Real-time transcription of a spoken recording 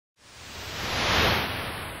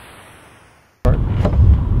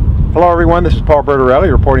Hello everyone, this is Paul Bertorelli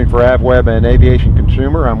reporting for AVweb and Aviation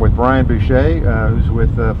Consumer. I'm with Brian Boucher, who's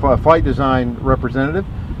with Flight Design Representative.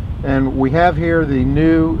 And we have here the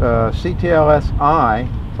new CTLSi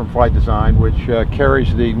from Flight Design, which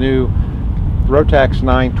carries the new Rotax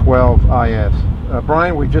 912 IS.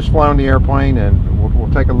 Brian, we've just flown the airplane and we'll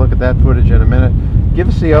take a look at that footage in a minute. Give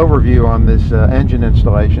us the overview on this engine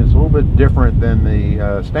installation. It's a little bit different than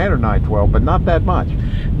the standard 912, but not that much.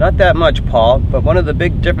 Not that much, Paul, but one of the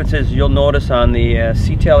big differences you'll notice on the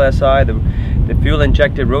CTLSi, the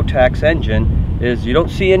fuel-injected Rotax engine, is you don't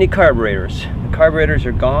see any carburetors. The carburetors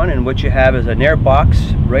are gone, and what you have is an air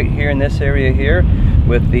box right here in this area here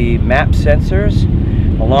with the map sensors,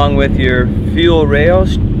 along with your fuel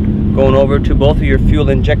rails going over to both of your fuel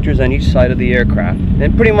injectors on each side of the aircraft.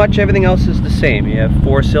 And pretty much everything else is the same. You have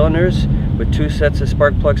 4 cylinders with 2 sets of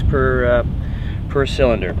spark plugs per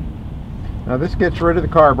cylinder. Now this gets rid of the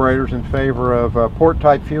carburetors in favor of port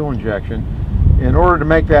type fuel injection. In order to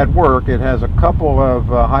make that work, it has a couple of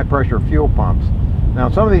high pressure fuel pumps. Now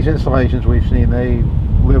some of these installations we've seen, they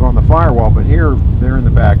live on the firewall, but here they're in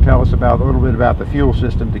the back. Tell us a little bit about the fuel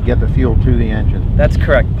system to get the fuel to the engine. That's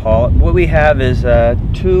correct, Paul. What we have is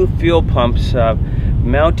 2 fuel pumps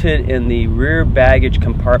mounted in the rear baggage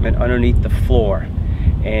compartment underneath the floor.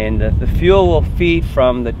 And the fuel will feed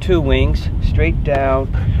from the 2 wings straight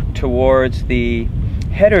down towards the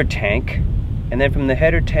header tank, and then from the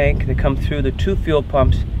header tank they come through the 2 fuel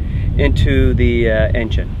pumps into the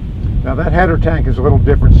engine. Now that header tank is a little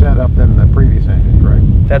different setup than the previous engine,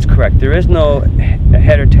 correct? That's correct. There is no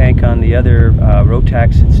header tank on the other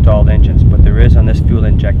Rotax installed engines, but there is on this fuel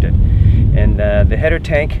injected. And the header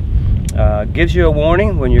tank gives you a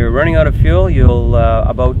warning when you're running out of fuel. You'll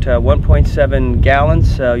about 1.7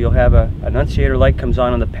 gallons. You'll have an annunciator light comes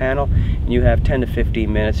on the panel, and you have 10 to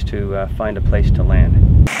 15 minutes to find a place to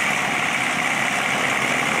land.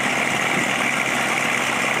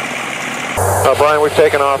 Brian, we've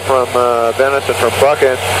taken off from Venice and from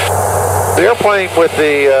Bucket. The airplane with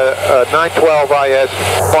the 912 IS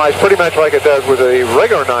flies pretty much like it does with a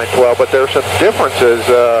regular 912, but there are some differences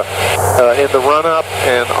in the run-up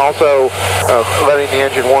and also letting the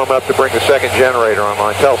engine warm up to bring the second generator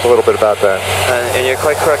online. Tell us a little bit about that. And you're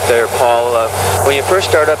quite correct there, Paul. When you first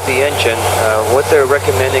start up the engine, what they're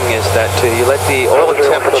recommending is that you let the oil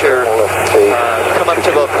temperature come up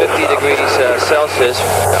to about 50 degrees Celsius,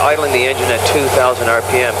 idling the engine at 2,000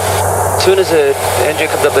 RPM. As soon as the engine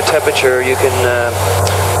comes up to temperature, you can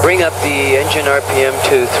bring up the engine RPM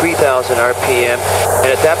to 3,000 RPM, and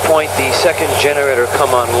at that point the second generator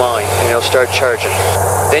come online and it'll start charging.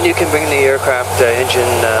 Then you can bring the aircraft engine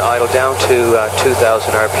idle down to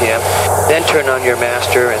 2,000 RPM, then turn on your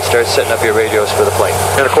master and start setting up your radios for the plane.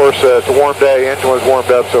 And of course it's a warm day, engine was warmed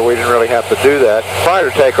up, so we didn't really have to do that. Prior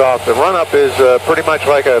to takeoff, the run-up is pretty much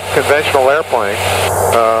like a conventional airplane,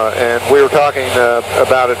 and we were talking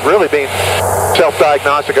about it really being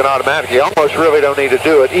self-diagnostic and automatic. You almost really don't need to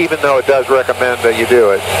do it, even though it does recommend that you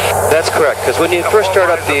do it. That's correct, because when you first start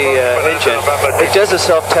up the engine, it does a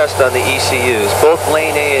self-test on the ECUs. Both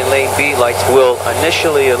lane A and lane B lights will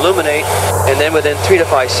initially illuminate, and then within 3 to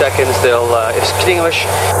 5 seconds they'll extinguish.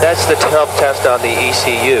 That's the self-test on the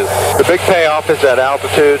ECU. The big payoff is at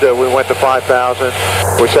altitude. We went to 5,000.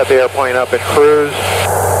 We set the airplane up in cruise,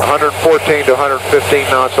 114 to 115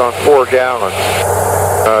 knots on 4 gallons.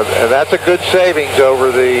 That's a good savings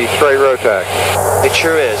over the straight Rotax. It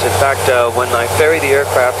sure is. In fact, when I ferried the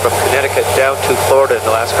aircraft from Connecticut down to Florida in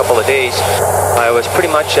the last couple of days, I was pretty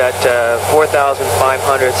much at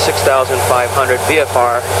 4,500, 6,500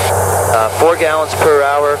 VFR, 4 gallons per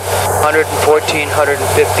hour, 114,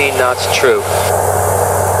 115 knots true.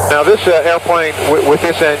 Now this airplane with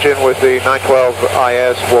this engine, with the 912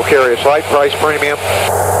 IS, will carry a slight price premium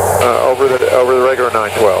over the regular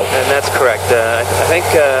 912. And that's correct. I think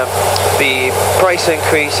the price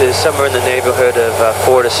increase is somewhere in the neighborhood of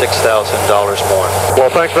 $4,000 to $6,000 more. Well,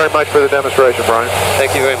 thanks very much for the demonstration, Brian.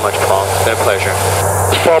 Thank you very much, Paul. It's been a pleasure.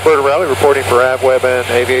 This is Paul Bertorelli reporting for AVweb and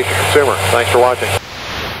Aviation Consumer. Thanks for watching.